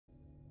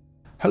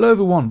Hello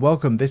everyone,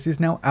 welcome. This is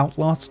now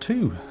Outlast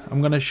 2.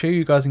 I'm going to show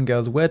you guys and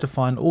girls where to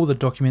find all the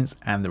documents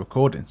and the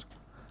recordings.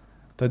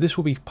 So this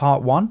will be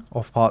part 1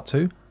 of part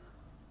 2.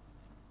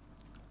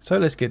 So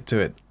let's get to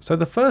it. So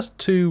the first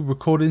 2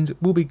 recordings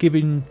will be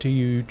given to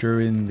you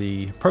during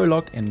the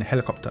prologue in the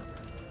helicopter.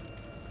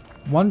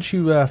 Once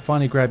you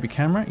finally grab your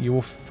camera, you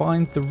will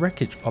find the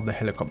wreckage of the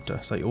helicopter.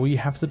 So all you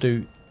have to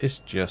do is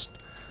just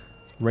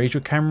raise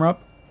your camera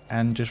up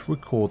and just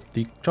record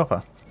the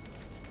chopper.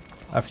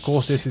 Of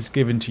course, this is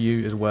given to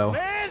you as well.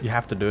 You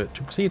have to do it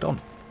to proceed on.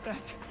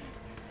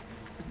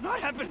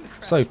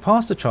 So,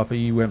 past the chopper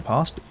you went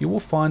past, you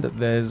will find that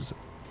there's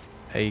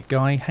a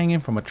guy hanging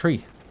from a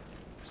tree.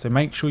 So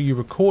make sure you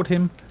record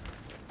him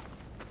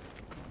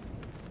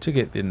to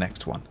get the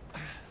next one.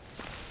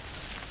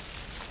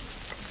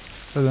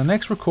 So the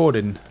next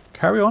recording,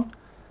 carry on,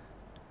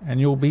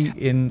 and you'll be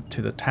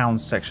into the town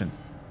section.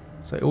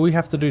 So all you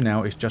have to do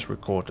now is just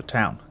record the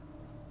town.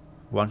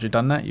 Once you've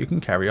done that, you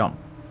can carry on.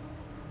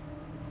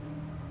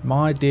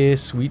 My dear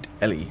sweet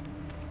Ellie.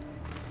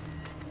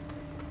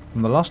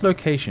 From the last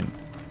location,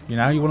 you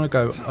want to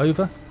go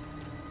over,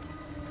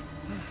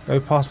 go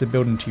past the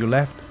building to your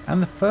left,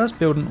 and the first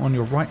building on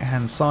your right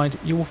hand side,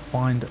 you will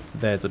find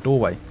there's a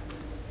doorway.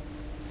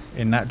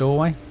 In that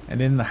doorway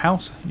and in the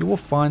house, you will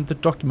find the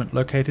document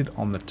located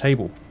on the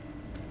table.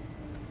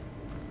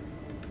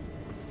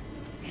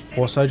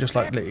 Also, just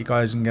like to let you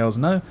guys and girls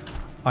know,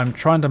 I'm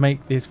trying to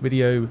make this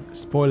video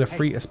spoiler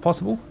free as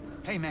possible.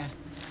 Hey man.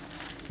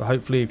 So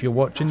hopefully if you're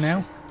watching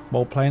now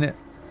while playing it,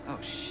 oh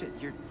shit,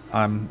 you're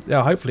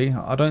yeah, hopefully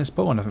I don't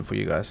spoil anything for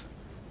you guys.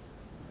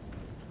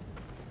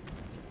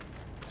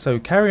 So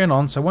carrying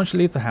on, so once you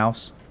leave the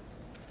house,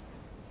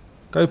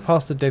 go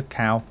past the dead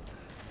cow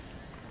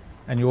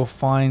and you'll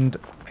find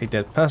a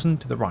dead person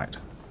to the right.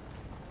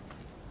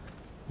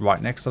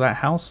 Right next to that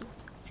house,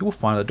 you will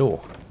find a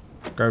door.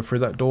 Go through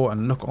that door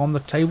and look on the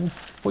table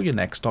for your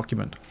next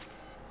document.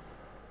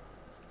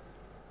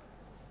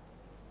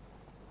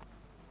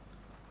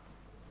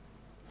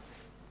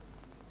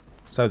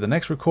 So the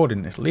next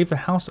recording is leave the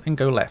house and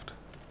go left.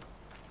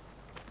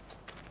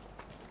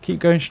 Keep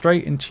going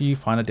straight until you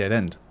find a dead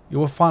end. You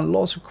will find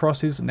lots of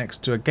crosses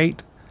next to a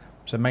gate,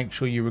 so make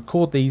sure you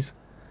record these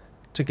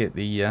to get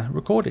the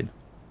recording.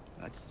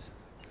 That's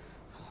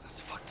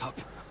fucked up.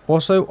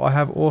 Also, I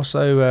have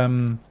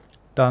also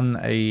done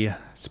a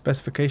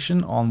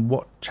specification on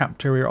what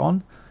chapter you're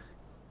on.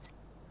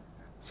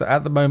 So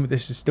at the moment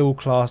this is still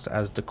classed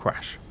as the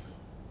crash.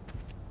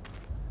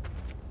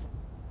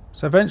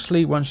 So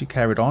eventually, once you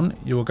carry it on,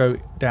 you will go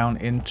down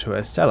into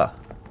a cellar.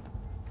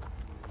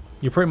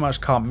 You pretty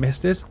much can't miss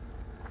this,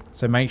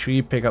 so make sure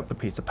you pick up the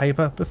piece of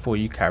paper before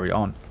you carry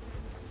on.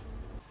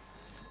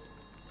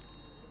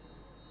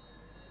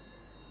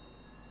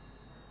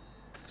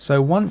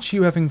 So once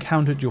you have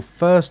encountered your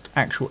first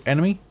actual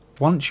enemy,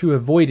 once you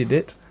avoided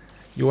it,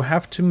 you will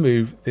have to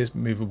move this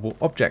movable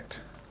object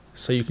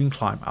so you can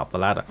climb up the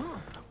ladder.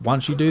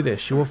 Once you do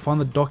this, you will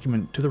find the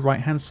document to the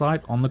right hand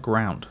side on the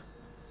ground.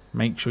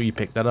 Make sure you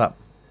pick that up.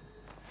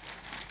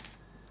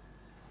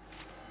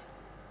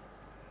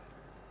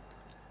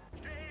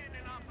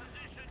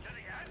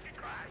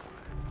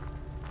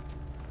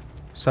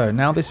 So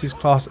now this is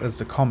classed as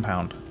the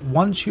compound.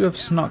 Once you have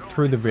snuck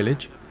through the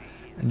village,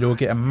 and you'll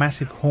get a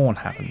massive horn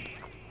happen.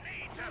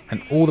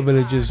 And all the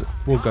villagers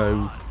will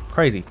go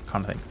crazy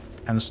kind of thing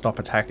and stop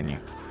attacking you.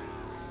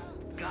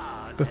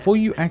 Before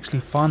you actually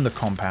find the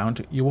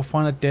compound, you will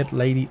find a dead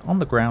lady on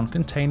the ground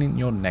containing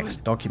your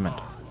next document.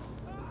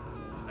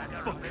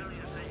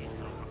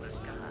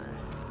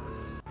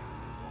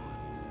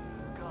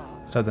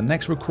 So the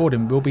next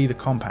recording will be the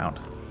compound.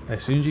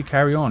 As soon as you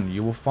carry on,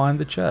 you will find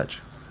the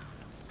church.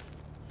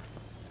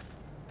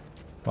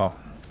 Well,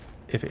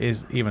 if it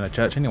is even a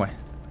church anyway.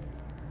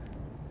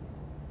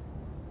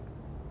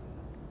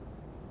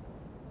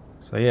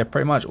 So yeah,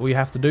 pretty much all you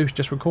have to do is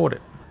just record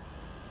it.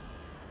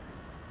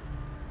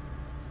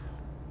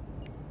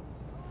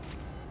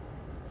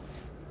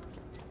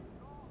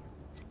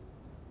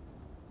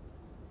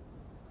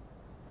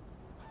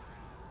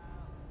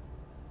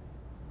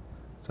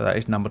 So that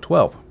is number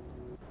 12.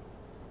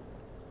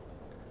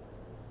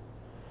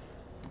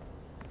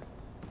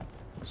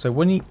 So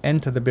when you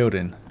enter the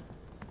building,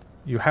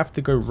 you have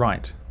to go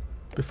right.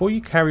 Before you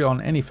carry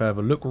on any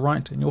further, look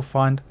right and you'll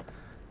find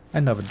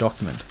another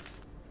document.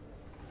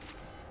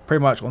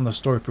 Pretty much on the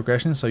story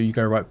progression, so you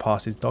go right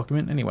past this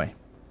document anyway.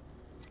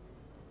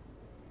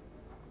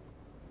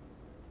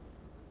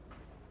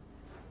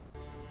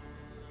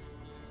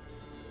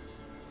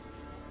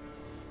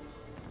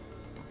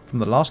 From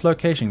the last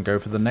location, go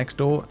for the next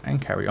door and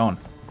carry on.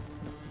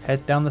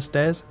 Head down the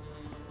stairs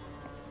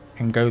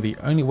and go the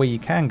only way you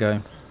can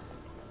go.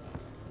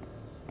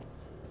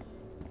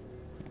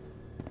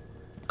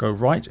 Go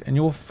right and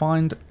you'll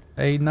find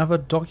another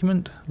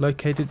document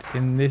located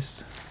in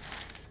this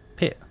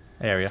pit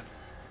area.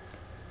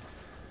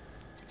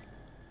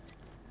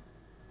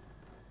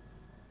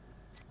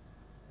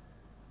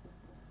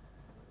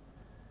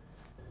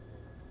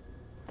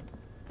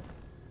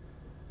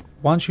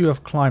 Once you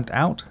have climbed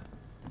out,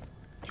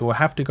 You will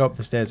have to go up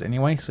the stairs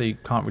anyway, so you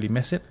can't really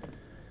miss it.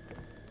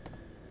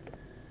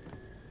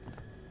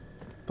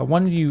 But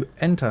when you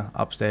enter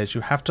upstairs, you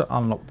have to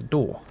unlock the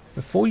door.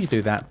 Before you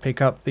do that, pick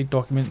up the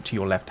document to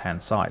your left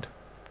hand side.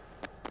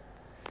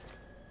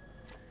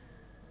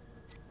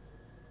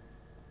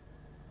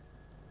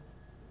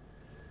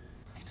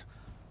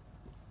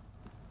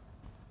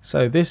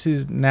 So this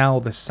is now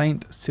the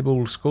St.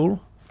 Sybil School.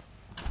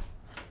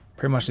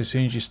 Pretty much as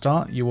soon as you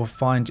start, you will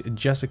find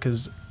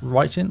Jessica's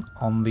writing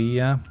on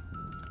the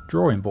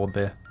drawing board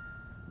there.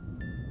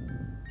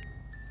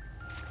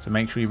 So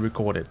make sure you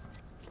record it.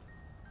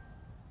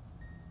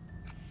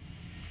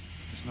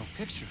 There's no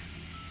picture.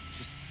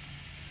 Just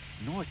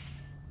noise.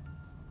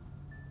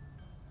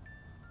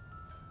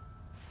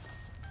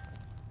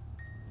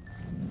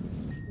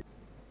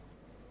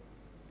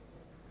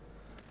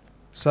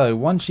 So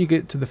once you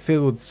get to the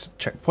fields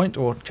checkpoint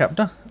or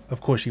chapter, of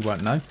course you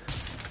won't know.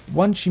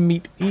 Once you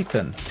meet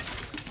Ethan,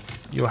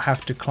 you'll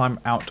have to climb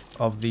out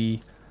of the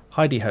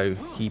hidey-ho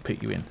he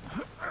put you in.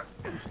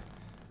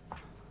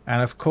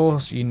 And of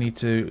course you need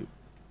to...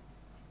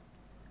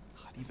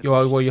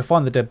 You'll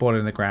find the dead body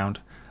in the ground,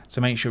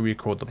 so make sure you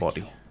record the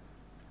body.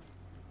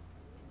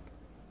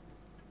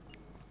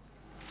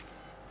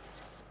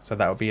 So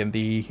that will be in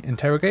the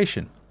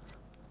interrogation.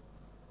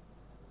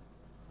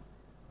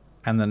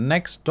 And the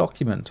next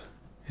document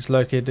is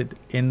located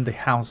in the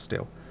house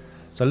still.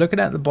 So looking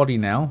at the body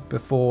now,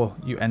 before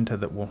you enter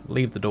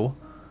leave the door,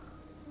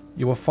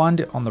 you will find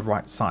it on the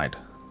right side.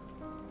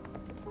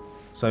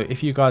 So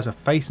if you guys are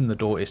facing the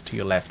door, it's to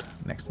your left,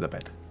 next to the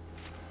bed.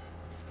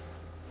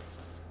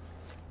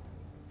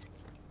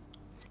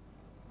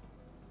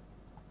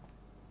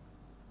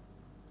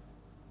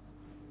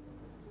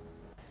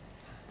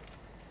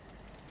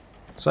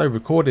 So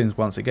recordings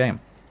once again.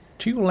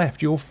 To your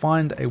left, you'll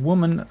find a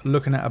woman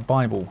looking at a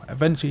Bible.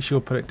 Eventually, she'll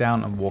put it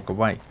down and walk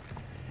away.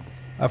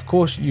 Of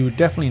course, you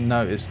definitely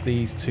notice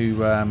these two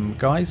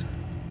guys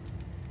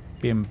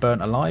being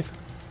burnt alive.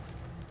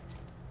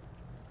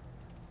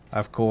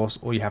 Of course,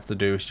 all you have to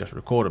do is just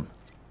record them.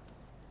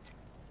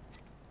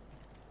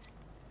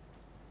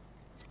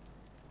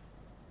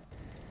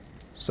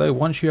 So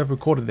once you have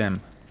recorded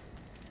them,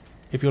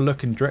 if you're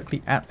looking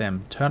directly at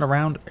them, turn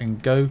around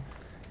and go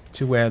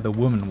to where the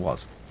woman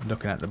was,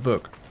 looking at the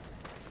book.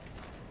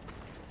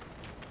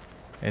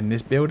 In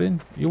this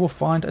building, you will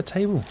find a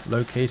table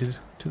located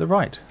to the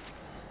right.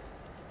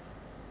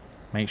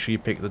 Make sure you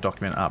pick the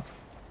document up.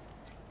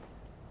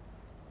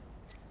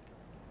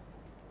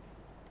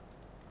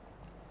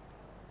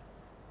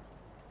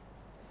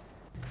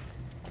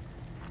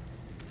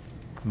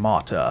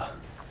 Marta.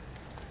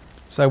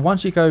 So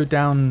once you go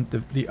down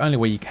the only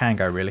way you can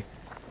go really,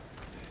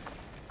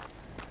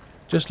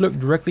 just look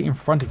directly in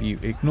front of you,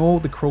 ignore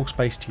the crawl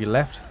space to your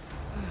left,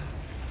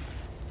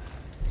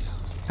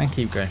 and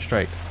keep going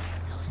straight.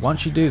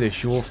 Once you do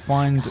this, you will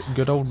find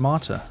good old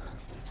Marta.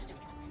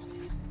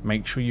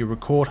 Make sure you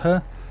record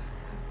her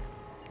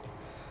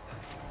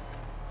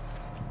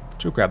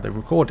to grab the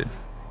recording.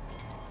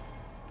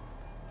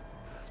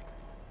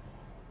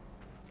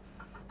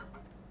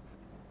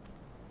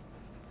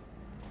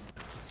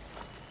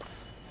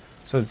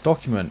 So the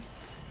document,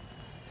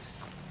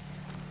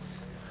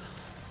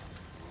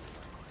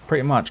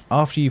 pretty much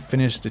after you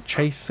finish the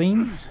chase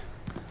scene,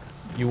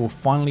 you will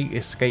finally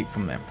escape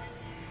from them.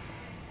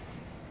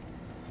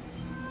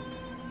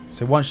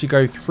 So once you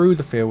go through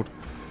the field,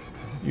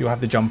 you'll have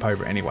to jump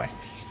over it anyway.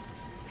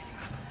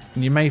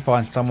 And you may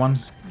find someone,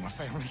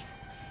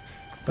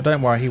 but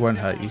don't worry, he won't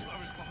hurt you.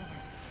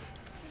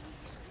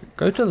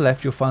 Go to the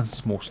left, you'll find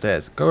some small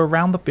stairs. Go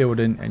around the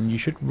building and you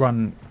should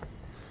run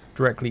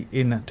directly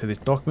into this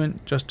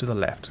document just to the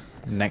left,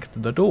 next to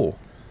the door.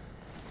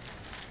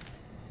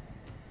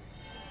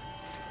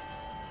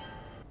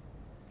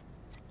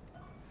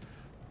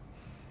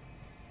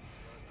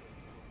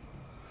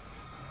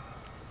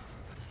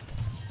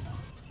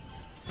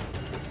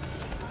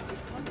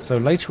 So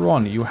later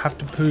on, you have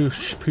to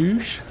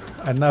push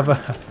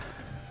another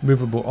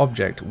movable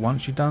object.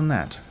 Once you've done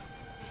that,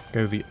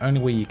 go the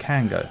only way you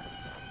can go.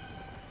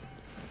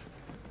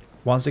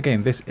 Once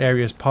again, this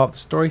area is part of the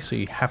story, so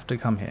you have to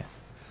come here.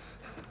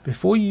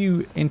 Before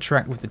you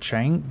interact with the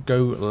chain,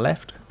 go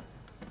left,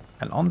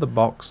 and on the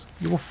box,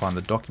 you will find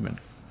the document.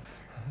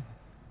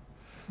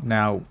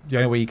 Now, the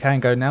only way you can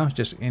go now is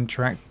just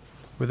interact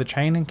with the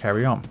chain and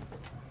carry on.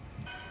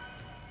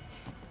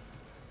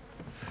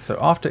 So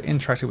after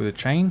interacting with the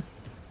chain,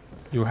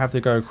 you'll have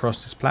to go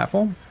across this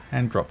platform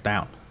and drop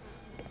down.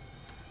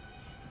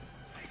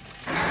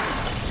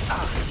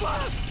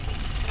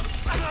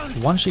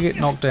 Once you get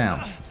knocked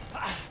down,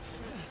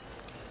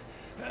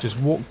 just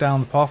walk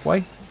down the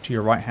pathway to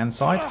your right hand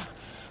side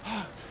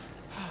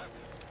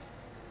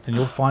and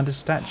you'll find a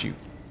statue.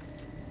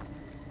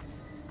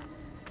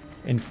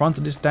 In front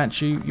of this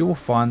statue, you will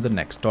find the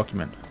next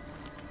document.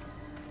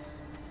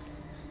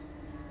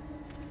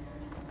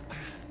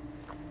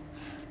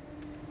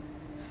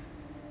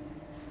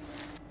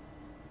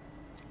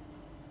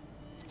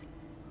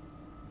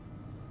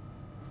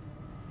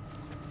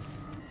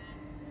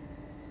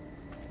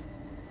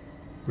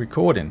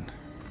 recording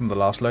from the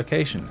last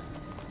location.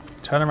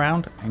 Turn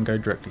around and go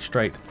directly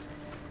straight.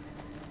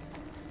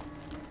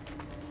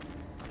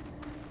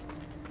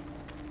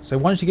 So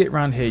once you get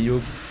around here,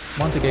 you'll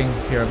once again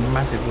hear a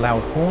massive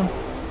loud horn,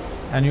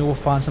 and you will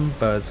find some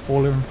birds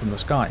falling from the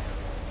sky.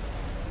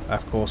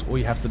 Of course, all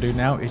you have to do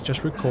now is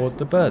just record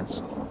the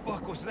birds. What the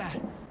fuck was that?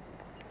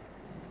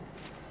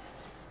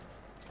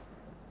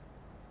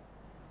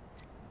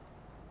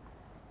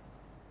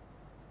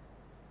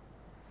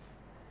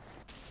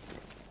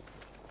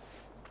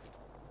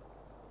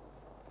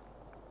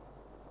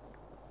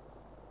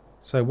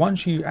 So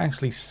once you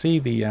actually see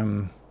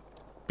the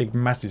big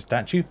massive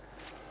statue,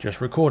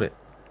 just record it.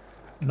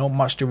 Not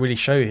much to really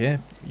show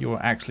here, you'll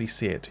actually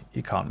see it,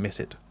 you can't miss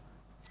it.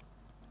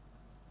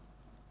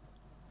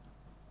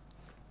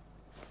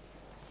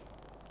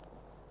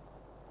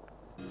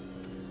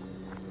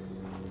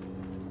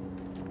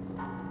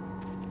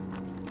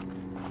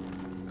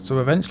 So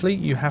eventually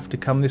you have to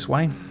come this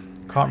way,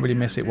 can't really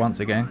miss it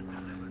once again.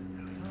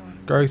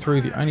 Go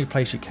through the only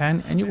place you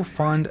can and you will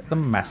find the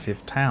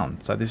massive town.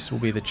 So this will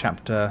be the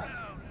chapter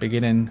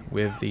beginning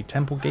with the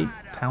Temple Gate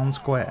Town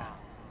Square.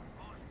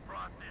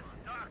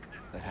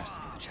 That has to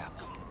be the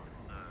chapel.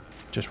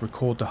 Just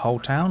record the whole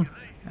town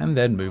and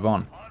then move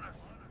on.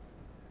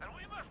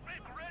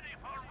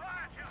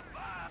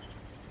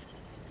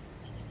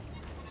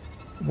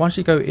 Once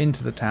you go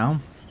into the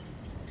town,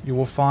 you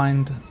will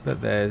find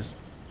that there's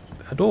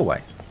a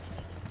doorway.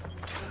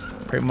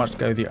 Pretty much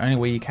go the only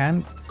way you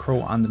can,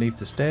 crawl underneath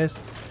the stairs,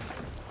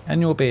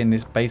 and you'll be in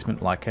this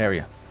basement-like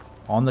area.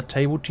 On the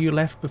table to your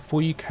left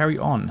before you carry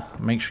on,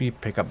 make sure you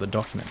pick up the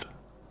document.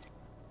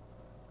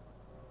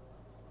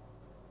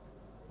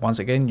 Once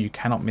again, you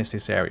cannot miss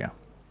this area.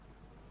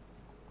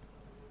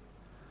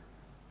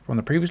 From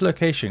the previous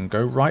location,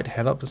 go right,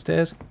 head up the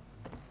stairs.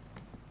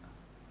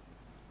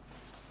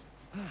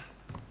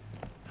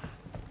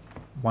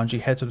 Once you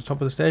head to the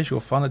top of the stairs, you'll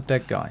find a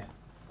dead guy.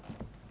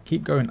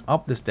 Keep going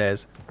up the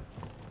stairs,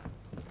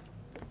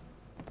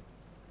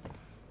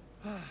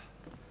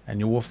 and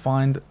you will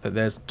find that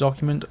there's a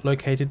document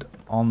located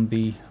on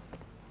the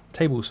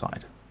table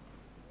side,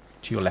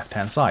 to your left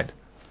hand side.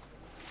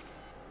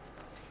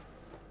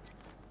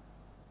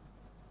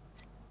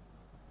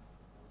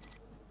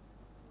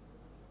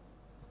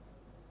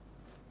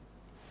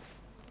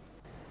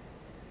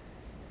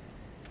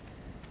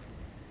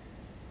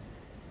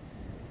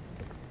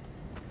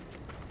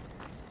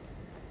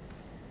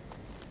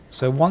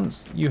 So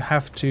once you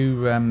have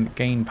to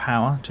gain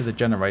power to the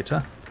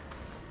generator,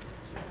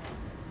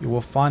 you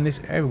will find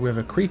this area with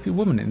a creepy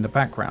woman in the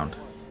background,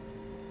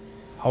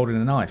 holding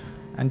a knife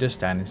and just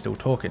standing still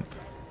talking.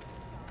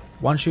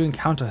 Once you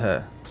encounter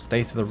her,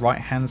 stay to the right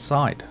hand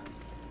side,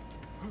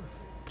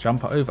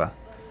 jump over,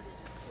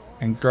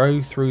 and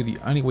go through the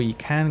only way you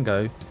can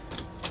go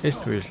is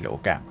through this little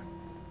gap.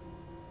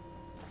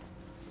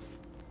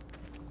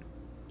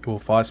 You will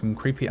find some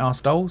creepy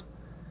ass dolls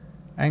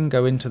and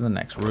go into the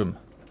next room.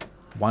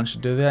 Once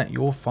you do that,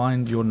 you'll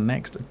find your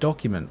next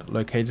document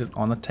located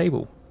on the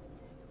table.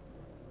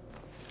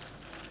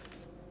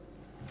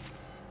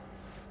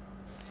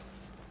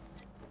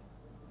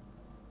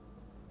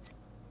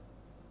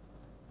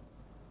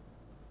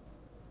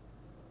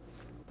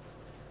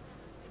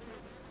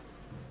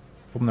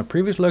 From the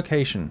previous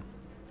location,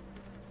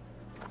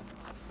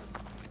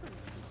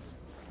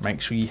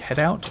 make sure you head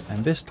out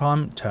and this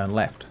time turn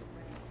left.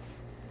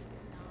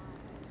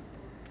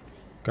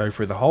 Go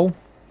through the hole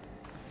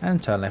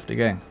and turn left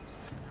again.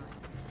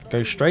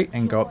 Go straight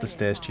and go up the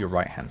stairs to your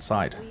right hand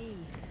side.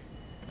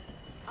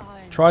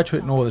 Try to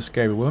ignore the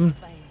scary woman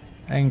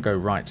and go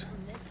right.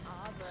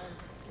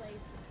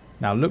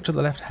 Now look to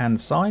the left hand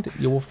side,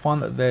 you will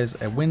find that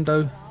there's a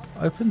window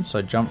open,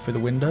 so jump through the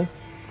window,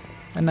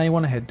 and now you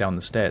want to head down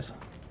the stairs.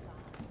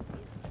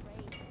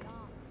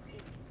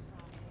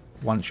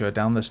 Once you're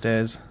down the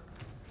stairs,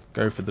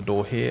 go for the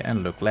door here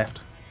and look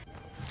left.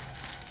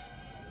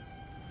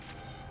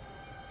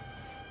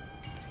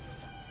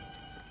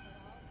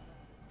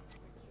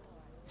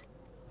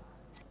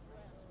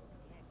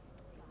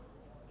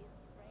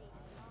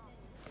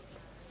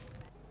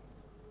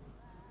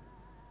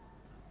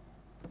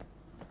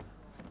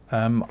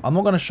 I'm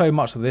not going to show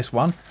much of this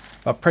one,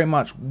 but pretty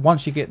much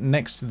once you get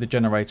next to the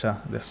generator,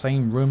 the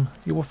same room,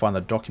 you will find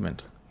the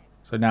document.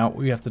 So now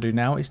all you have to do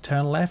now is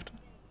turn left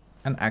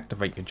and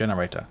activate your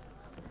generator.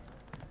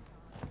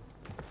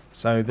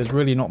 So there's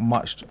really not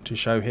much to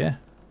show here.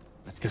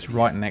 It's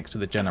right next to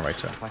the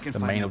generator, the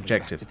main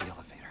objective.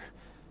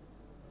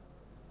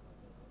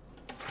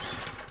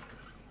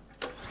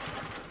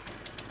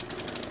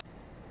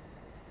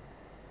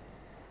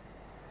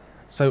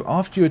 So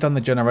after you've done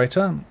the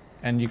generator,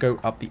 and you go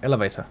up the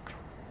elevator.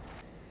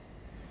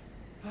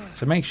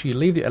 So make sure you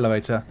leave the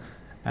elevator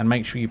and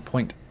make sure you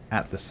point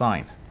at the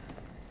sign.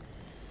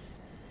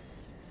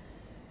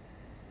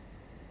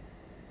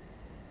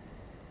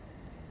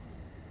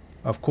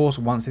 Of course,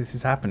 once this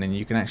is happening,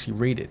 you can actually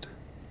read it.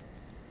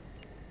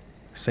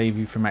 Save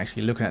you from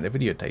actually looking at the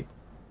videotape.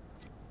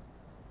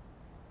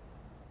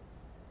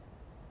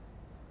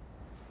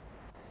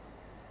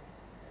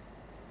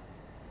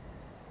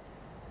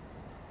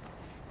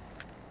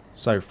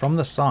 So from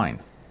the sign,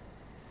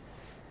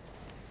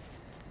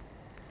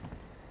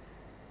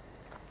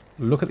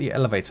 look at the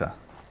elevator,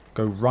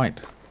 go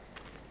right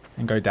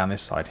and go down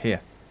this side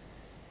here.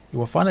 You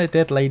will find a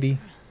dead lady.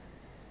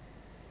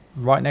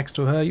 Right next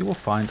to her you will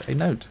find a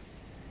note.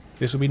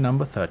 This will be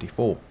number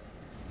 34.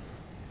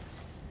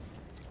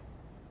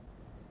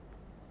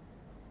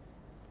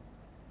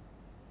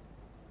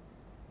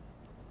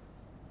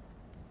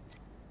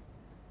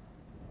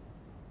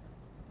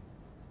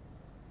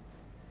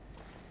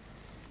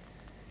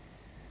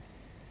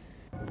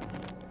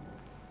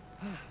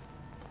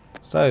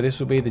 So this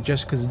will be the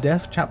Jessica's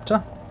Death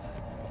chapter.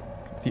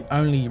 The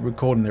only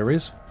recording there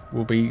is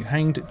will be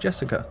Hanged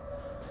Jessica.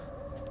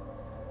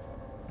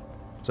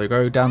 So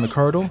go down the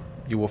corridor,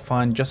 you will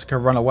find Jessica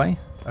run away.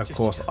 Of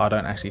course I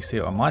don't actually see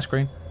it on my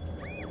screen.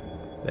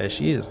 There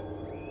she is.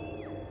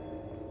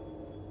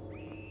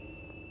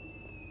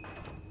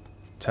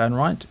 Turn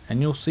right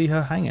and you'll see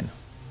her hanging.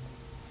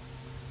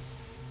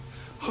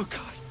 Oh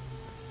God.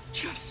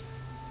 Jess.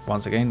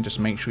 Once again, just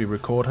make sure you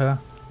record her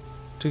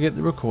to get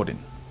the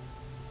recording.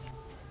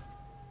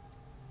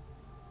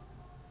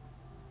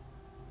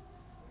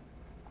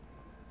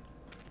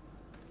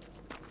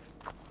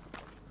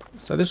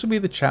 So this will be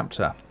the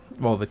chapter,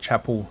 well the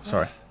chapel,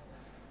 sorry.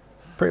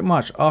 Pretty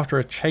much after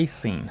a chase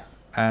scene,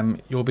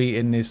 you'll be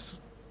in this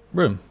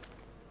room.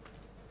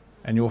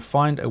 And you'll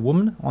find a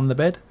woman on the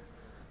bed,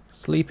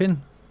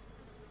 sleeping.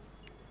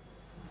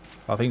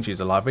 I think she's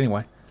alive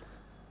anyway.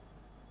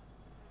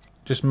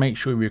 Just make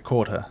sure you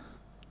record her.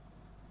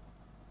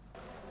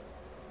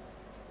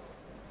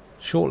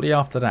 Shortly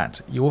after that,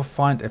 you will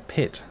find a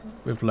pit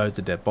with loads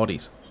of dead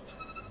bodies.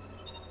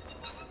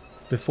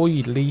 Before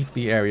you leave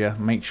the area,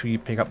 make sure you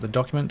pick up the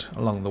document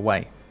along the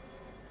way.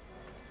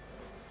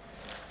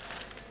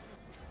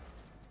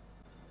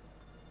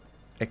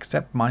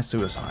 Accept my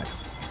suicide.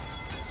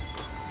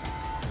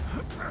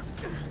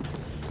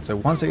 So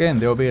once again,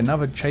 there will be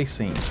another chase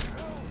scene.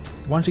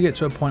 Once you get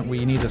to a point where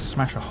you need to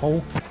smash a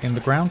hole in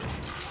the ground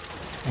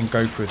and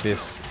go through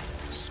this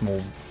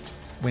small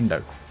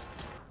window.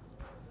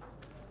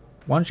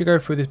 Once you go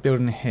through this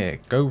building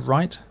here, go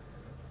right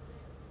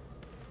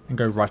and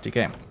go right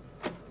again.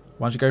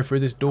 Once you go through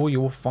this door, you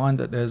will find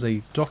that there's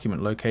a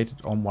document located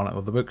on one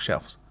of the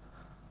bookshelves.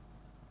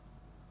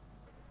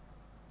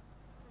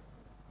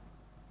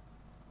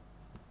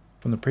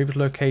 From the previous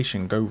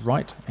location, go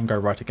right and go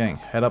right again.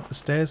 Head up the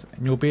stairs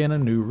and you'll be in a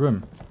new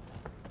room.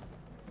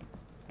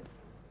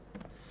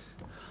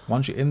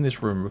 Once you're in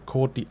this room,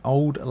 record the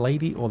old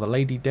lady or the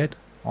lady dead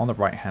on the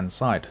right hand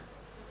side.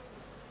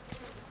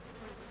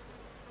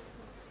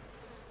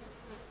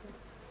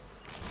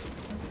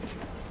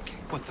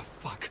 What the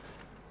fuck?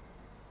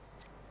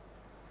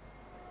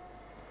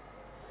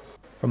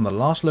 From the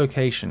last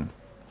location,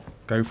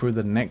 go through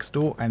the next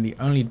door and the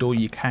only door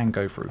you can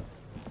go through.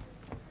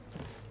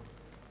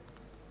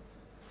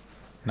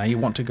 Now you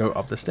want to go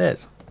up the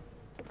stairs.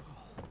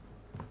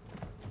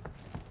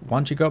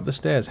 Once you go up the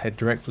stairs, head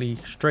directly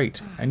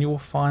straight and you will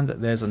find that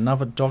there's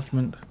another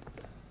document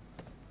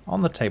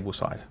on the table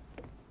side.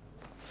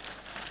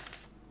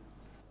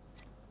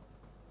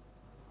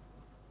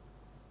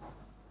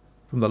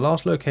 From the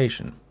last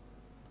location,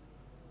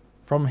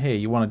 from here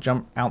you want to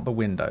jump out the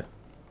window.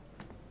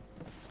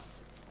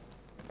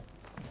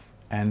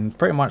 And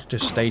pretty much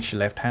just stay to your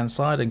left hand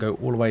side and go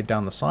all the way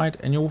down the side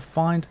and you'll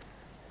find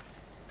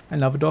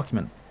another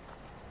document.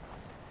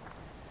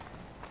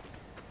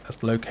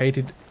 That's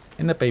located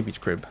in the baby's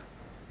crib.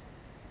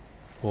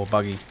 Or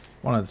buggy,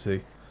 one of the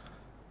two.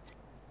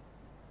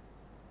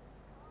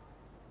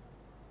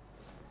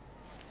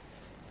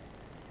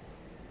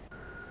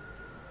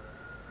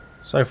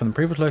 So from the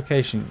previous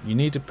location, you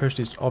need to push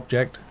this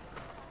object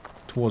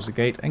towards the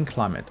gate and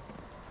climb it.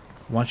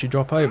 Once you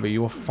drop over,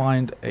 you will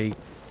find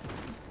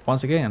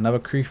once again, another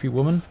creepy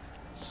woman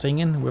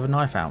singing with a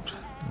knife out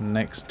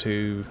next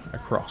to a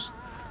cross.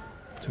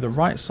 To the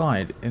right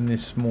side in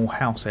this small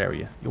house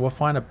area, you will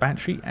find a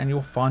battery and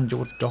you'll find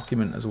your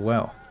document as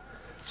well.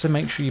 So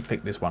make sure you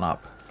pick this one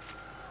up.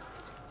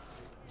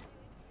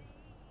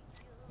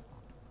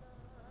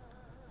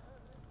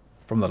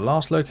 From the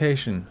last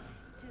location,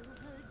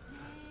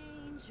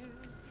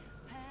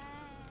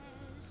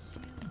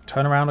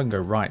 turn around and go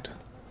right.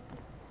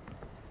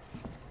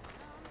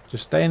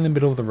 Just stay in the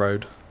middle of the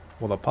road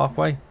or the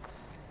parkway.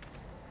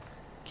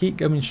 Keep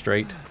going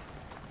straight.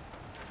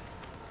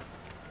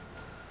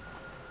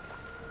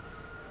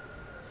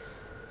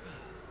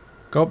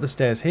 Go up the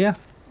stairs here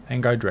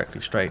and go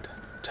directly straight.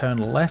 Turn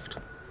left.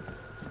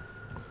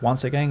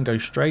 Once again go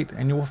straight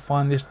and you will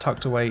find this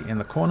tucked away in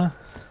the corner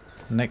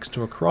next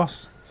to a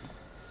cross.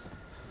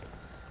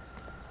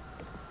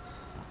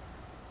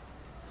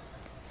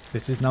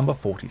 This is number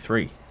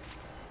 43.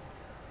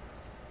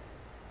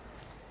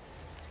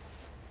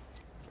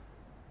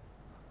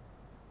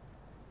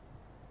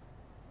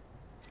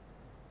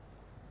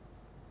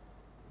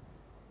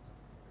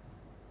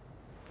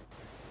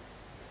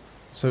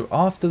 So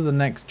after the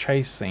next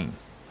chase scene,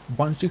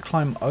 once you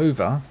climb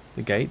over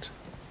the gate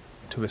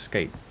to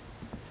escape,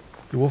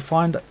 you will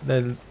find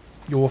there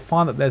you will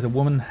find that there's a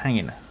woman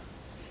hanging.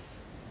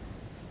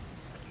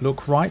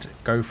 Look right,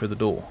 go through the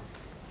door.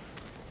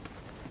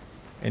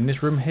 In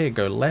this room here,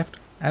 go left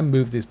and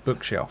move this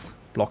bookshelf,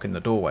 blocking the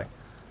doorway.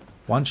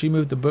 Once you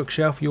move the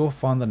bookshelf, you will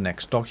find the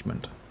next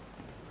document.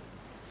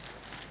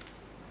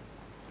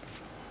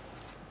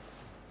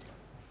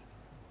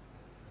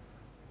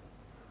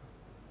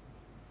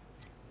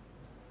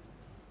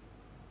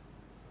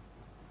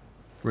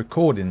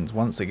 Recordings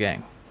once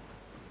again.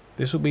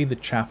 This will be the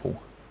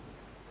chapel.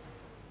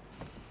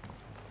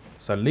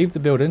 So leave the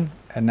building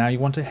and now you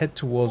want to head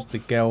towards the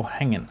girl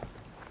hanging.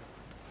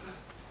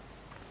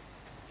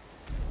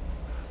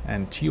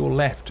 And to your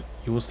left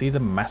you will see the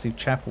massive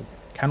chapel.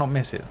 Cannot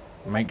miss it.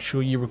 Make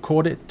sure you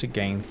record it to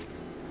gain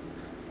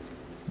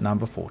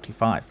number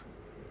 45.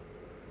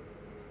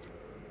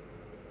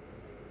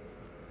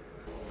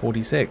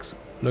 46.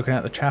 Looking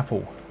at the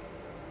chapel.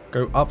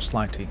 Go up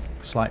slightly,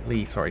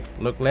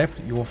 look left,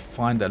 you will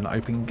find an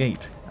open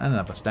gate and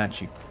another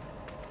statue.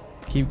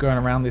 Keep going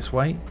around this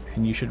way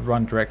and you should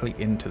run directly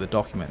into the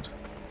document.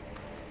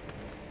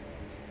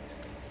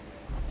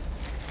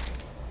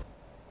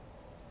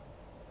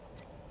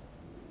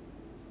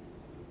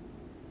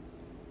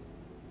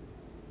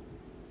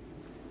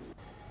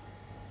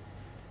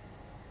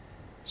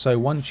 So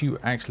once you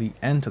actually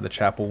enter the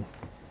chapel,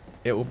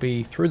 it will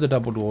be through the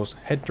double doors,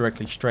 head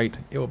directly straight,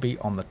 it will be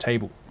on the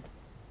table.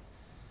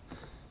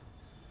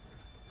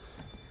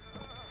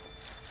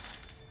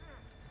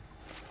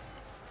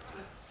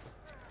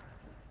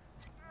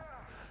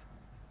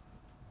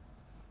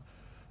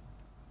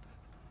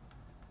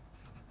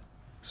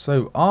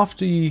 So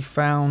after you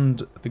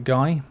found the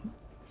guy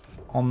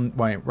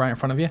right in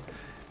front of you,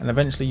 and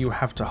eventually you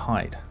have to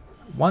hide.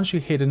 Once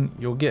you're hidden,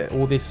 you'll get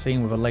all this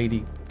scene with a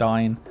lady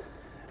dying,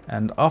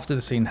 and after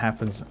the scene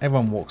happens,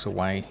 everyone walks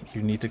away.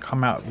 You need to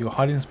come out of your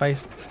hiding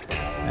space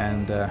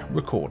and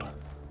record.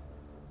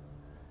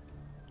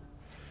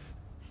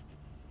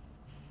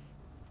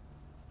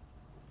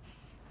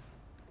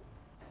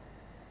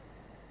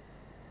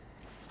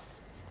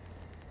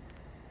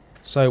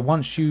 So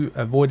once you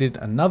avoided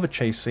another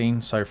chase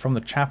scene, so from the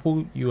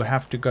chapel you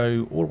have to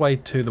go all the way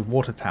to the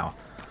water tower.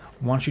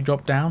 Once you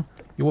drop down,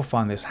 you will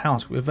find this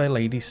house with a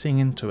lady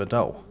singing to a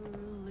doll.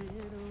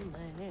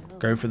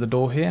 Go through the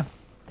door here,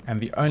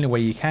 and the only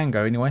way you can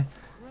go anyway.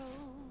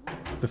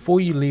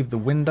 Before you leave the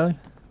window,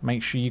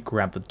 make sure you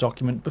grab the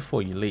document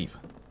before you leave.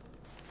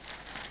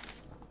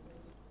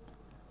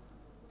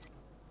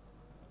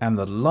 And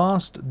the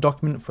last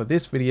document for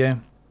this video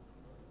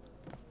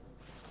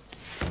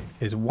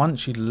is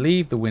once you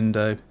leave the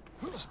window,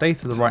 stay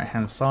to the right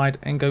hand side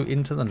and go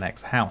into the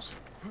next house.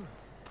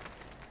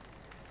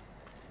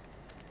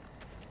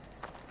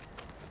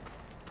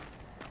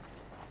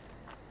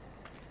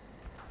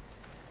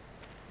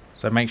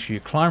 So make sure you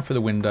climb through the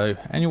window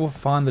and you will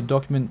find the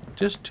document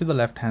just to the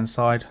left hand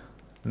side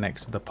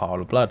next to the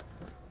pile of blood.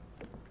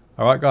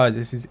 Alright guys,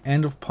 this is the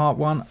end of part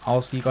 1.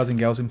 I'll see you guys and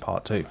girls in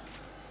part 2.